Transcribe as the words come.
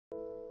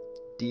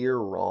Dear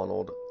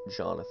Ronald,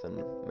 Jonathan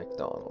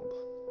McDonald,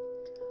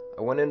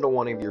 I went into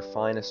one of your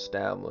fine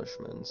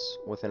establishments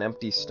with an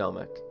empty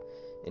stomach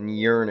and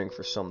yearning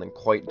for something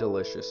quite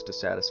delicious to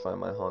satisfy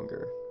my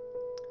hunger.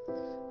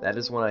 That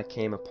is when I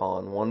came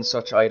upon one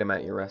such item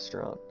at your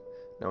restaurant,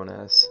 known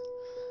as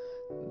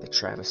the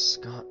Travis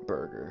Scott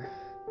Burger.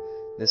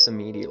 This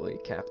immediately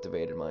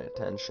captivated my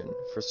attention.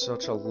 For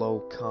such a low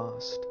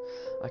cost,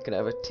 I could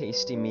have a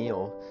tasty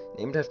meal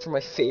named after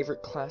my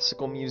favorite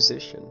classical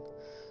musician.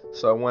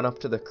 So I went up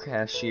to the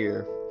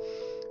cashier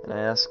and I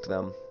asked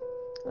them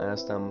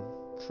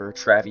for a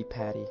Travie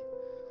Patty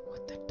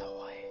with the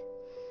toy.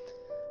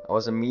 I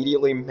was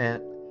immediately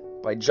met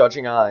by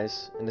judging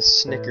eyes and a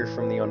snicker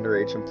from the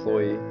underage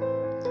employee.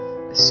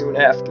 I soon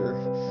after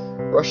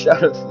rushed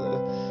out of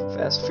the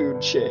fast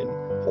food chain,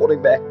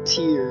 holding back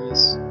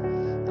tears.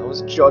 I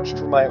was judged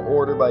for my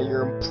order by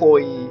your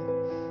employee,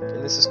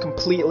 and this is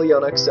completely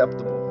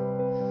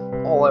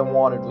unacceptable. All I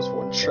wanted was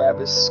one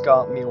Travis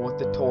Scott meal with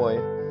the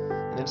toy,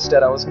 and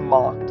instead I was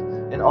mocked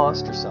and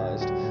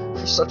ostracized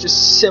for such a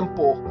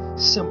simple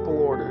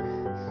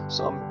order.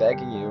 So I'm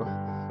begging you,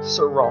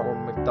 Sir Ronald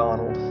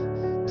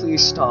McDonald,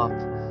 please stop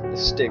the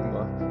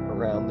stigma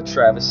around the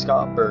Travis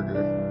Scott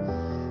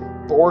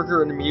Burger.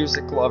 Burger and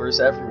music lovers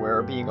everywhere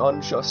are being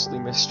unjustly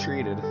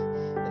mistreated,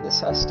 and this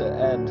has to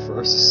end for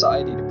our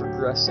society to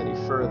progress any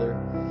further.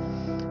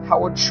 How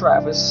would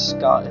Travis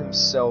Scott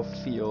himself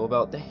feel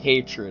about the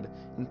hatred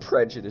and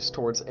prejudice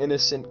towards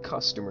innocent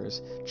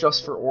customers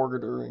just for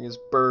ordering his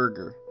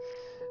burger?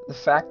 The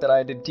fact that I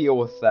had to deal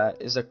with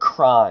that is a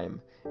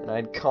crime, and I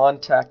had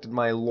contacted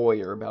my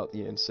lawyer about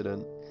the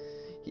incident.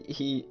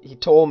 He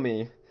told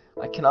me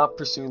I cannot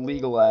pursue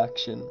legal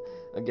action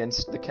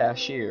against the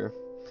cashier.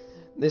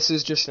 This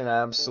is just an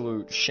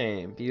absolute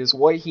shame, because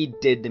what he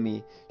did to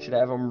me should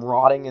have him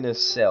rotting in a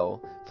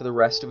cell for the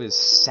rest of his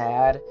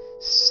sad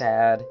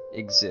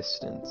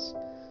existence.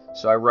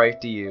 So I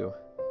write to you,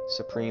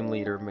 Supreme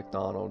Leader of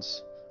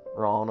McDonald's,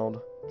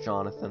 Ronald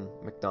Jonathan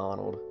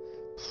McDonald,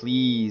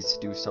 please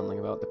do something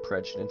about the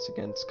prejudice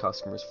against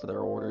customers for their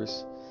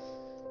orders.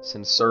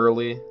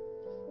 Sincerely,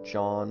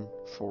 John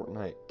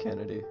Fortnite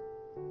Kennedy.